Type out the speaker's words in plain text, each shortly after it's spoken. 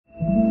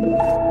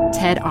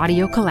TED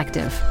Audio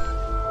Collective.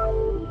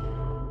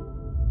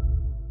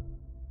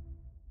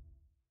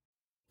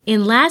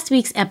 In last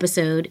week's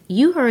episode,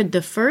 you heard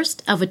the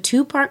first of a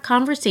two-part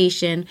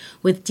conversation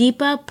with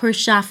Deepa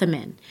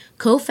Purushothaman,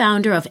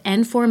 co-founder of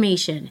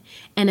N-Formation,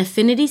 an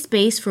affinity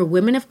space for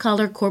women of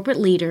color corporate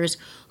leaders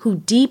who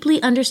deeply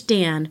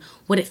understand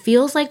what it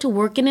feels like to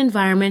work in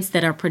environments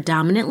that are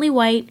predominantly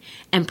white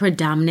and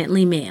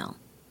predominantly male.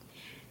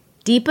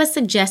 Deepa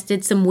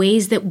suggested some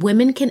ways that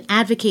women can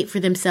advocate for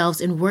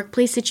themselves in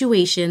workplace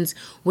situations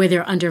where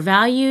they're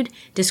undervalued,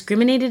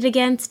 discriminated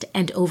against,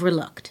 and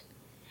overlooked.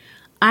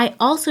 I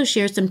also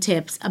share some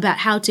tips about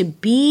how to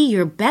be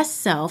your best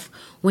self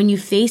when you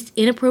face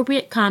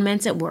inappropriate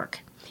comments at work.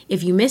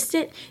 If you missed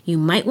it, you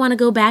might want to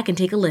go back and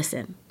take a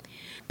listen.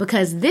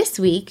 Because this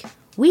week,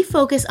 we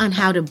focus on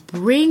how to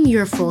bring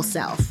your full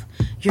self,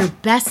 your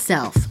best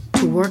self,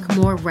 to work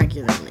more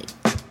regularly.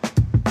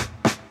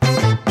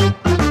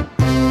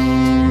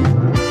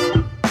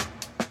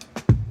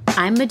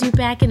 I'm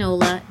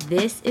Modupe.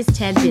 This is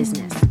TED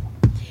Business.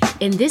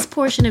 In this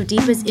portion of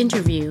Deepa's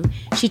interview,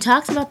 she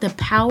talks about the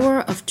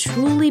power of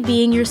truly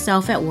being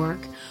yourself at work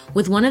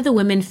with one of the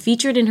women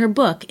featured in her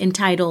book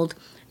entitled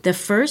The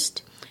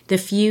First, the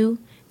Few,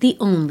 the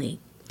Only,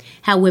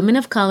 How Women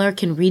of Color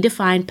Can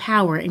Redefine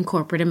Power in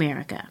Corporate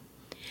America.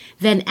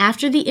 Then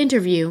after the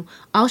interview,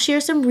 I'll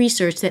share some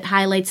research that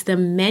highlights the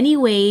many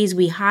ways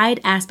we hide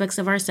aspects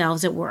of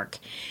ourselves at work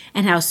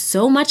and how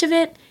so much of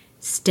it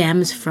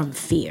stems from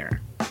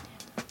fear.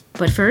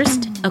 But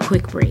first, a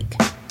quick break.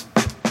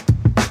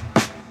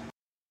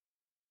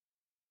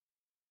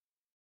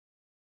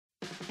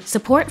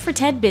 Support for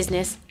TED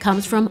Business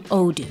comes from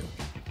Odoo.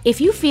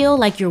 If you feel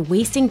like you're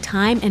wasting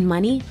time and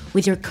money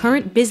with your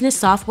current business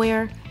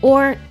software,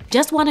 or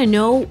just want to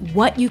know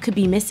what you could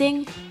be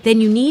missing,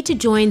 then you need to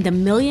join the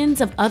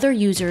millions of other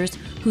users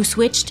who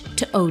switched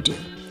to Odoo.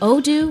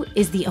 Odoo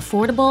is the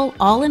affordable,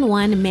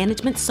 all-in-one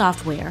management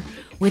software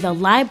with a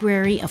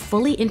library of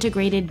fully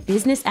integrated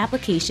business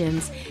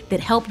applications that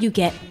help you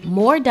get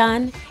more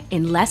done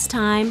in less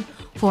time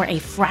for a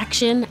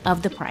fraction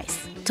of the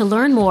price. To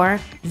learn more,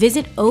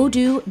 visit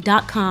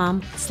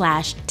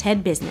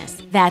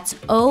odoo.com/TEDbusiness. That's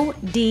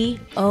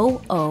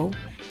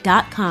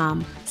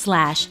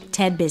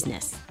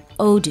odoo.com/TEDbusiness.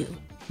 Odoo,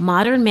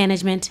 modern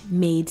management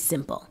made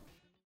simple.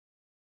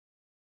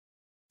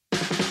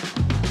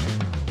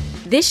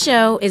 This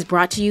show is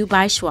brought to you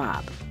by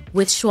Schwab.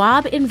 With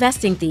Schwab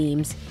investing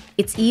themes,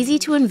 it's easy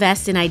to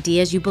invest in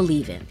ideas you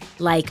believe in,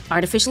 like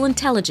artificial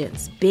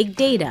intelligence, big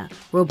data,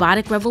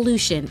 robotic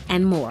revolution,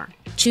 and more.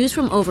 Choose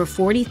from over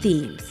 40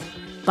 themes.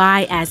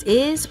 Buy as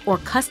is or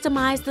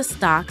customize the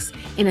stocks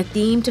in a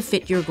theme to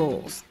fit your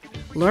goals.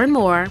 Learn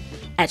more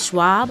at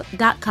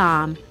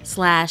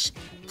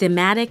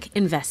schwab.com/thematic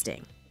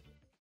investing.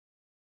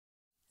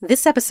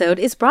 This episode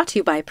is brought to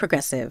you by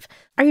Progressive.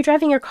 Are you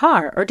driving your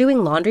car or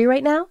doing laundry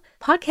right now?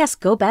 Podcasts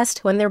go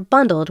best when they're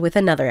bundled with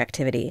another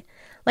activity.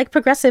 Like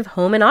Progressive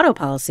home and auto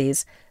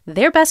policies,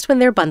 they're best when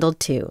they're bundled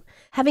too.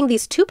 Having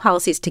these two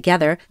policies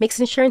together makes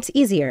insurance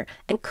easier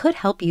and could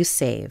help you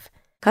save.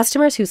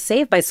 Customers who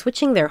save by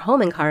switching their home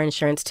and car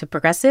insurance to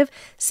Progressive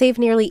save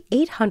nearly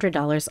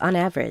 $800 on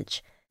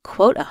average.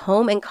 Quote a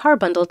home and car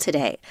bundle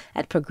today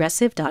at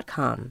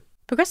Progressive.com.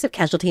 Progressive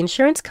Casualty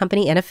Insurance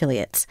Company and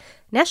Affiliates.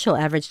 National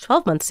average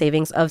 12-month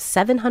savings of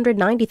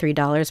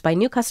 $793 by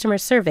new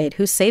customers surveyed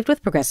who saved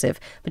with Progressive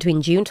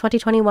between June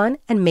 2021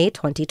 and May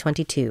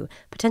 2022.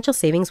 Potential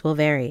savings will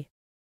vary.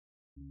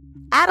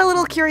 Add a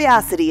little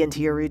curiosity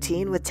into your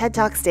routine with TED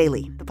Talks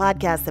Daily, the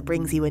podcast that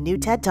brings you a new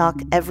TED Talk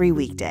every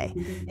weekday.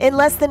 In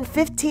less than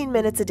 15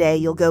 minutes a day,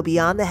 you'll go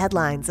beyond the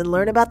headlines and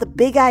learn about the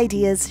big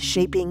ideas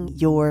shaping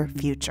your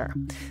future.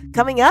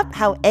 Coming up,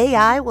 how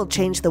AI will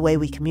change the way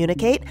we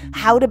communicate,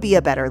 how to be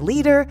a better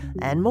leader,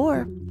 and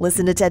more.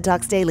 Listen to TED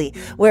Talks Daily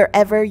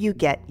wherever you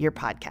get your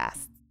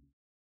podcasts.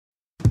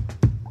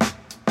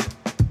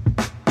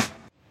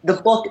 The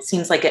book, it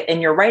seems like,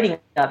 in your writing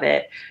of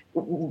it,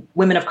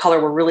 women of color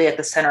were really at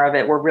the center of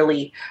it, were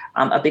really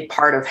a big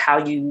part of how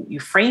you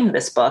frame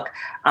this book.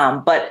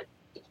 But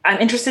I'm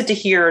interested to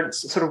hear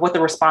sort of what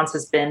the response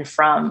has been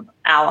from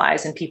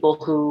allies and people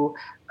who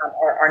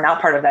are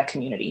now part of that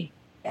community.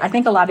 I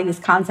think a lot of these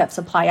concepts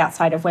apply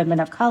outside of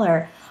women of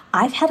color.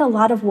 I've had a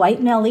lot of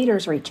white male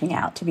leaders reaching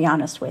out, to be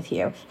honest with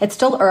you. It's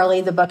still early.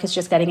 The book is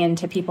just getting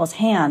into people's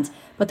hands.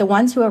 But the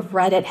ones who have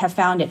read it have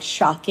found it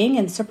shocking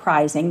and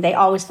surprising. They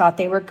always thought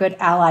they were good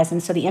allies,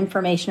 and so the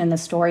information in the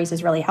stories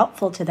is really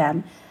helpful to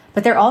them.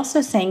 But they're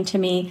also saying to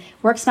me,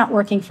 work's not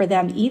working for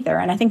them either.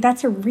 And I think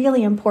that's a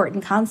really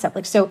important concept.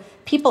 Like, so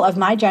people of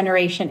my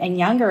generation and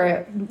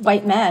younger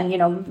white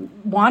men,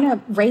 want to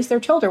raise their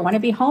children, want to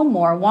be home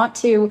more, want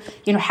to,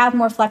 have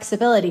more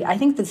flexibility. I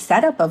think the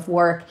setup of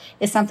work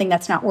is something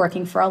that's not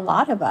working for a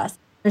lot of us.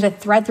 There's a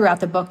thread throughout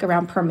the book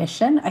around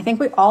permission. I think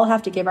we all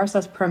have to give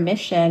ourselves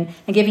permission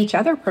and give each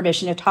other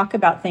permission to talk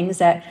about things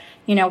that,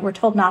 we're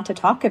told not to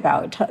talk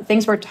about,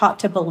 things we're taught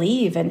to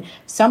believe. And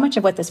so much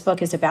of what this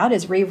book is about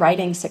is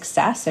rewriting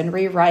success and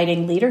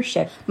rewriting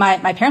leadership.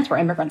 My parents were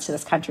immigrants to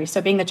this country.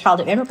 So being the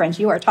child of immigrants,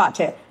 you are taught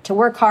to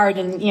work hard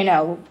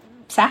and,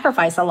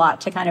 sacrifice a lot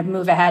to kind of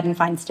move ahead and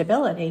find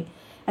stability.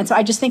 And so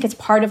I just think it's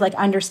part of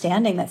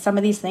understanding that some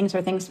of these things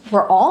are things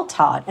we're all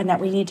taught and that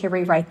we need to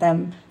rewrite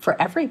them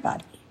for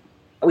everybody.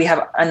 We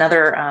have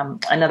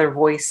another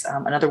voice,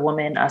 another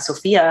woman,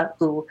 Sophia,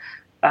 who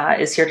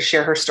is here to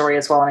share her story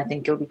as well. And I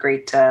think it would be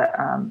great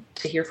to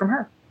hear from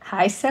her.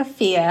 Hi,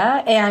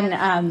 Sophia.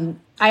 And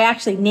I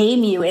actually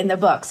name you in the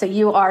book. So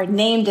you are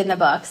named in the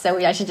book. So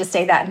I should just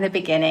say that in the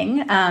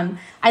beginning.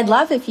 I'd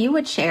love if you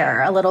would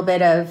share a little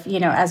bit of,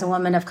 as a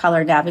woman of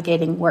color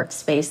navigating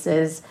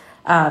workspaces,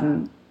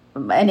 an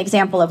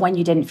example of when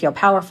you didn't feel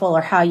powerful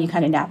or how you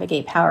kind of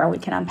navigate power. We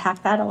can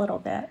unpack that a little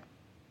bit.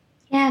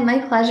 Yeah, my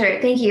pleasure.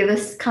 Thank you.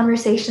 This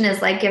conversation is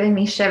giving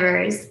me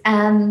shivers.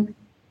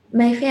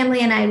 My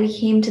family and I, we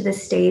came to the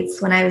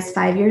States when I was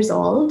 5 years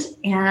old.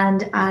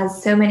 And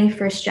as so many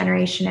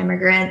first-generation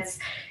immigrants,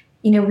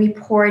 we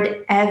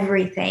poured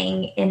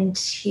everything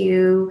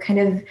into kind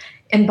of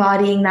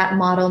embodying that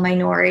model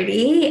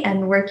minority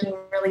and working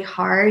really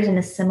hard and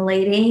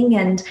assimilating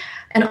and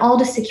all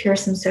to secure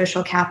some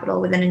social capital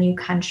within a new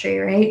country,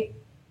 right?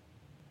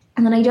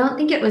 And then I don't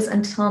think it was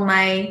until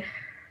my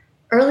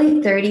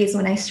early 30s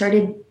when I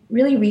started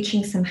really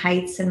reaching some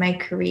heights in my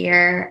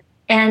career.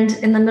 And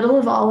in the middle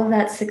of all of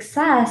that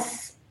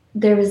success,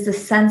 there was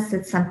this sense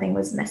that something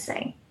was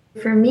missing.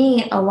 For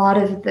me, a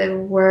lot of the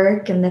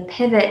work and the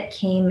pivot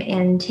came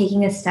in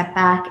taking a step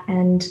back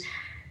and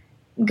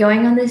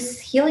going on this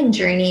healing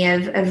journey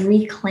of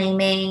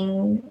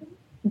reclaiming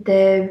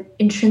the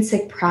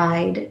intrinsic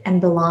pride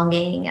and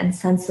belonging and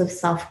sense of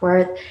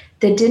self-worth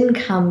that didn't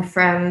come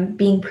from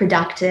being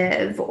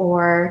productive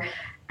or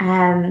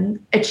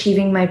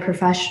achieving my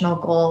professional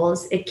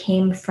goals. It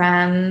came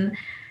from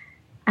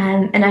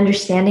an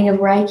understanding of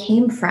where I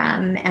came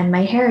from and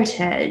my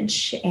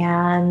heritage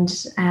and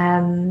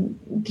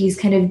these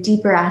kind of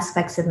deeper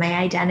aspects of my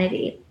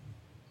identity.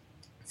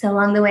 So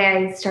along the way,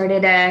 I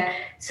started a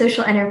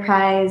social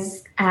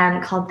enterprise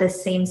called The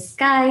Same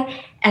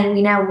Sky, and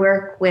we now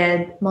work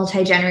with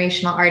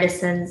multi-generational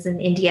artisans in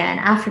India and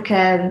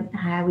Africa.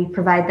 We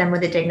provide them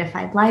with a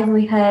dignified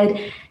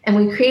livelihood, and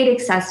we create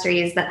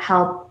accessories that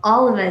help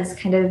all of us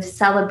kind of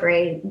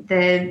celebrate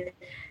the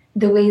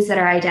ways that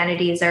our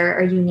identities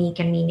are unique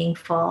and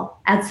meaningful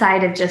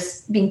outside of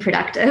just being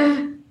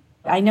productive.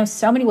 I know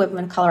so many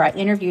women of color I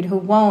interviewed who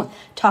won't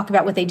talk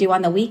about what they do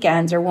on the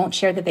weekends or won't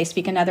share that they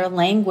speak another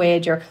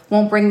language or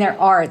won't bring their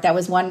art. That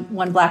was one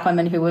Black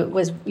woman who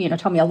was,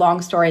 told me a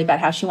long story about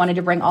how she wanted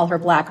to bring all her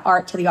Black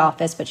art to the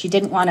office, but she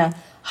didn't want to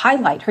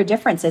highlight her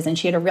differences. And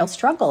she had a real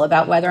struggle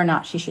about whether or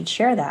not she should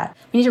share that.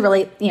 We need to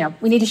really,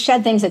 we need to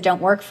shed things that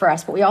don't work for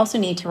us, but we also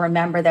need to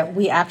remember that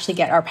we actually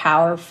get our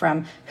power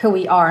from who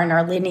we are and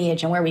our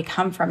lineage and where we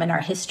come from and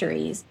our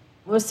histories.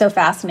 What was so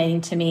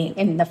fascinating to me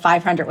in the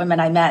 500 women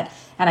I met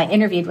and I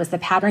interviewed was the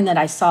pattern that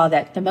I saw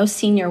that the most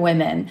senior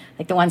women,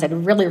 like the ones that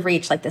had really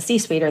reached like the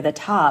C-suite or the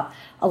top,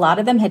 a lot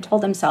of them had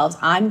told themselves,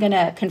 I'm going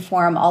to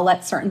conform, I'll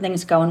let certain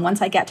things go. And once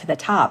I get to the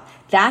top,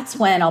 that's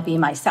when I'll be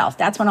myself.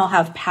 That's when I'll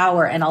have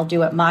power and I'll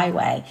do it my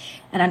way.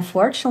 And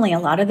unfortunately, a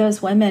lot of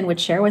those women would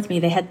share with me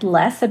they had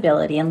less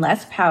ability and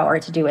less power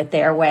to do it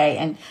their way.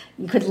 And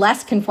you could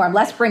less conform,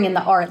 less bring in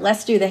the art,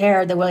 less do the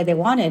hair the way they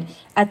wanted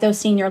at those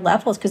senior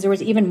levels because there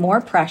was even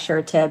more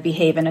pressure to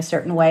behave in a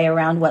certain way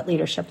around what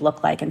leadership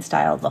looked like and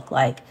style looked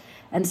like.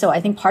 And so I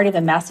think part of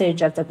the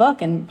message of the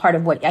book and part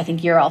of what I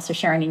think you're also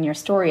sharing in your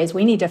story is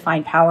we need to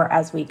find power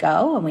as we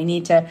go. And we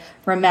need to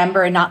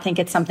remember and not think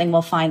it's something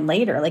we'll find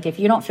later. Like if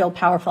you don't feel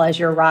powerful as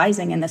you're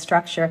rising in the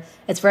structure,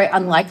 it's very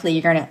unlikely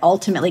you're going to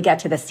ultimately get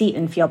to the seat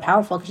and feel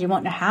powerful because you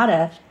won't know how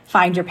to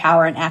find your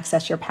power and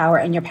access your power.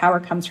 And your power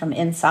comes from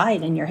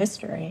inside in your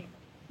history.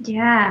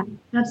 Yeah,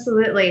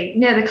 absolutely.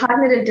 No, the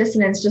cognitive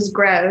dissonance just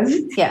grows.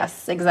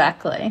 Yes,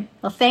 exactly.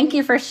 Well, thank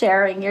you for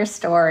sharing your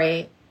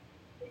story.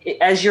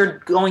 As you're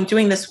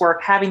doing this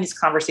work, having these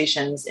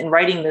conversations and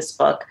writing this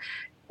book,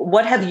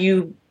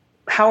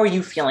 how are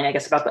you feeling, I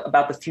guess,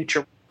 about the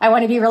future? I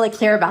want to be really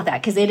clear about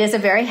that because it is a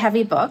very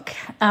heavy book.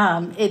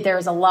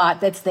 There's a lot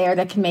that's there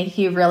that can make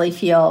you really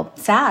feel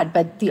sad,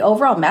 but the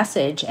overall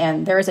message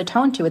and there is a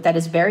tone to it that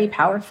is very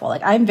powerful.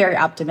 Like I'm very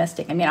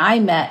optimistic. I mean, I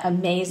met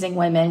amazing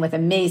women with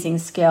amazing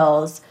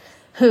skills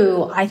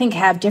who I think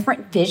have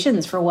different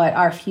visions for what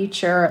our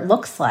future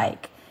looks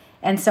like.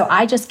 And so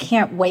I just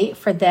can't wait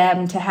for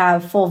them to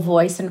have full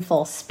voice and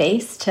full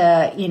space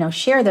to,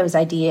 share those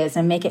ideas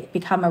and make it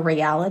become a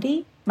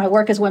reality. My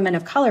work is women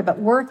of color, but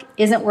work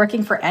isn't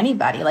working for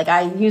anybody. Like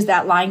I use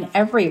that line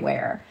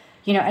everywhere,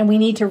 and we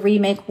need to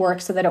remake work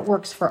so that it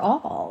works for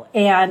all.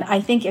 And I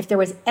think if there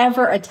was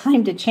ever a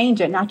time to change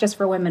it, not just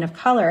for women of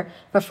color,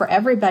 but for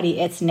everybody,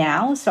 it's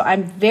now. So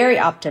I'm very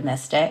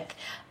optimistic.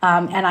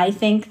 And I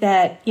think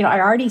that, I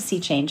already see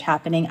change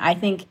happening. I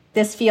think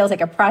this feels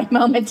like a prime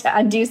moment to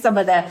undo some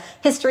of the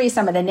history,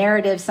 some of the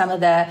narratives, some of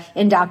the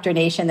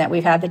indoctrination that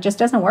we've had that just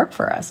doesn't work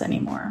for us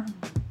anymore.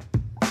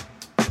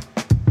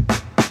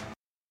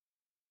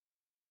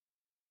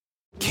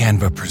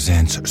 Canva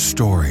presents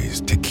stories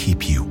to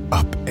keep you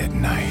up at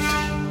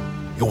night.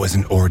 It was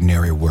an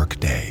ordinary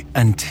workday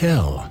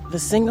until... The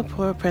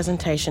Singapore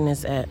presentation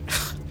is at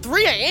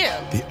 3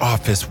 a.m. The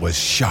office was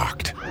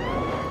shocked.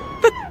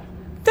 But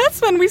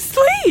that's when we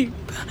sleep.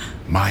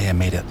 Maya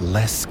made it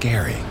less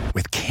scary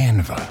with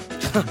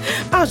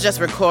Canva. I'll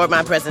just record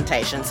my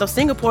presentation so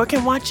Singapore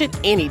can watch it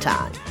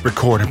anytime.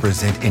 Record and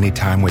present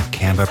anytime with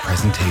Canva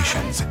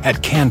presentations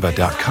at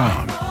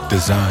canva.com.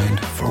 Designed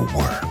for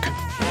work.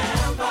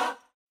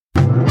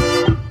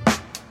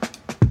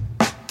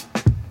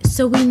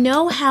 So we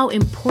know how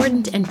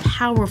important and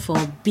powerful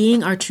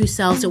being our true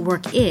selves at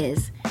work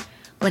is,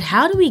 but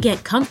how do we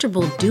get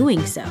comfortable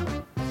doing so?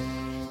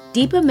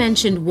 Deepa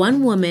mentioned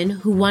one woman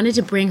who wanted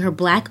to bring her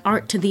Black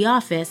art to the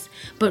office,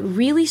 but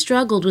really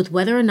struggled with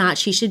whether or not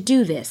she should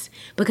do this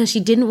because she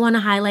didn't want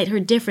to highlight her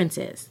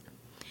differences.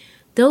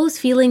 Those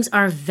feelings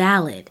are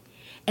valid,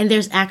 and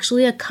there's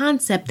actually a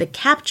concept that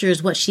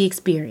captures what she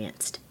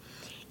experienced.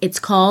 It's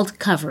called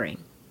covering.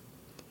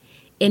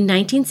 In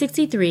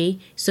 1963,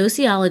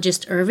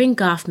 sociologist Irving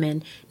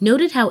Goffman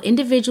noted how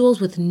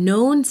individuals with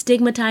known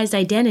stigmatized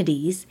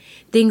identities,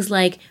 things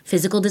like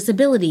physical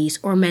disabilities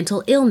or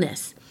mental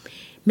illness,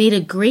 made a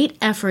great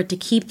effort to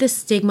keep the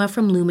stigma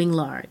from looming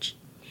large.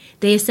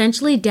 They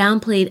essentially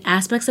downplayed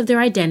aspects of their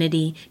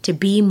identity to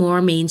be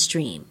more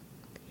mainstream.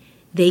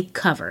 They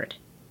covered.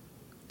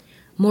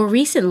 More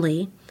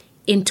recently,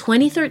 in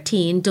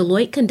 2013,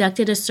 Deloitte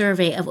conducted a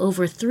survey of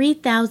over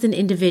 3,000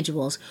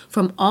 individuals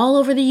from all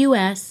over the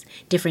U.S.,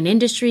 different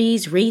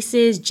industries,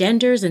 races,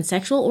 genders, and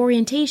sexual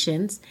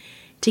orientations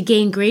to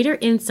gain greater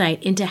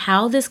insight into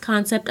how this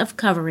concept of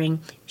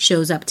covering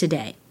shows up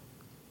today.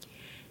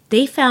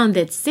 They found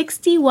that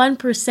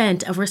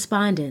 61% of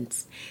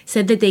respondents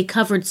said that they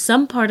covered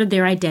some part of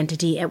their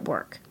identity at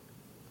work.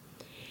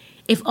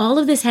 If all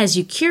of this has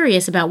you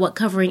curious about what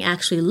covering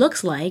actually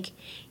looks like,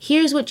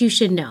 here's what you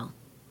should know.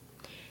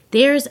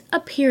 There's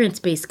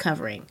appearance-based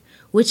covering,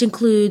 which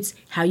includes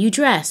how you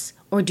dress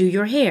or do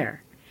your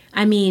hair.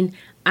 I mean,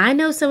 I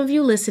know some of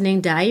you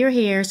listening dye your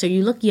hair so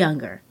you look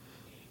younger.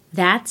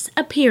 That's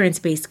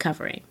appearance-based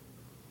covering.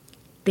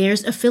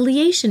 There's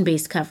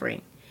affiliation-based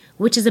covering,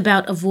 which is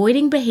about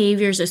avoiding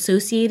behaviors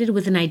associated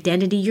with an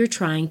identity you're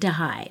trying to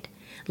hide,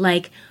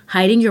 like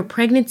hiding your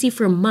pregnancy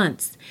for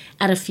months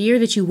out of fear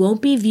that you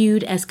won't be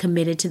viewed as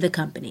committed to the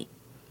company.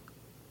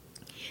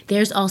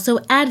 There's also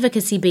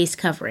advocacy-based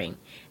covering.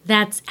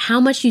 That's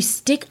how much you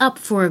stick up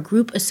for a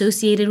group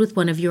associated with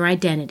one of your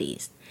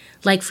identities.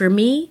 Like for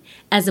me,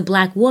 as a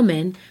Black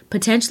woman,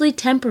 potentially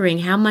tempering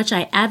how much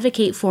I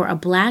advocate for a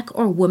Black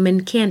or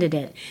woman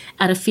candidate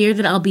out of fear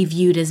that I'll be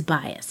viewed as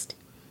biased.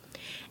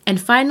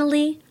 And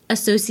finally,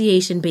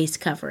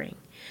 association-based covering,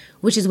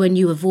 which is when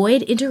you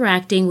avoid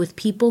interacting with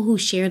people who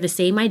share the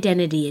same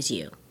identity as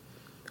you.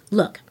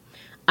 Look,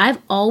 I've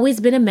always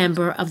been a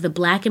member of the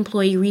Black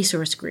Employee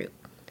Resource Group.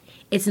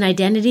 It's an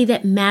identity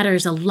that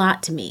matters a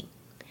lot to me.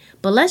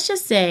 But let's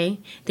just say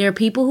there are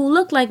people who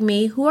look like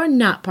me who are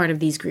not part of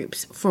these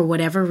groups for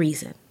whatever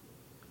reason.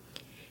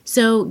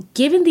 So,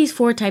 given these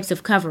 4 types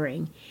of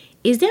covering,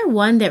 is there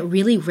one that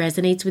really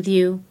resonates with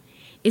you?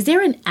 Is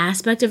there an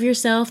aspect of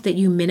yourself that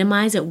you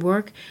minimize at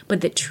work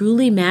but that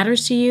truly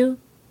matters to you?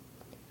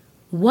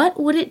 What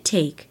would it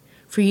take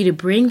for you to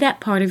bring that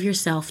part of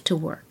yourself to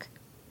work?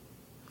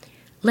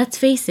 Let's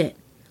face it,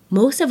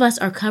 most of us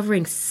are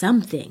covering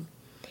something.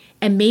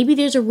 And maybe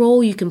there's a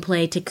role you can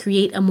play to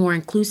create a more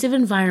inclusive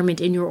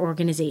environment in your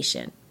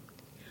organization.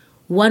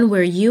 One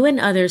where you and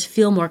others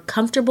feel more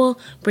comfortable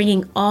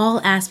bringing all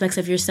aspects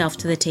of yourself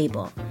to the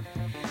table.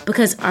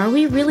 Because are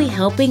we really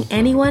helping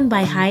anyone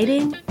by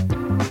hiding?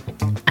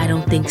 I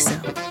don't think so.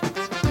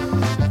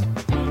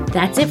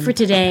 That's it for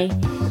today.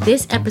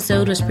 This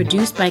episode was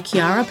produced by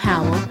Kiara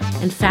Powell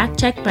and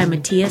fact-checked by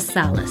Matthias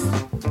Salas.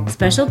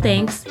 Special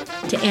thanks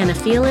to Anna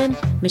Phelan,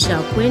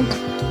 Michelle Quint,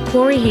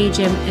 Corey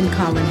Hagem, and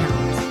Colin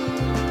Helms.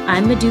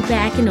 I'm Modupe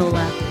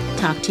Akinola.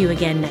 Talk to you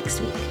again next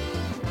week.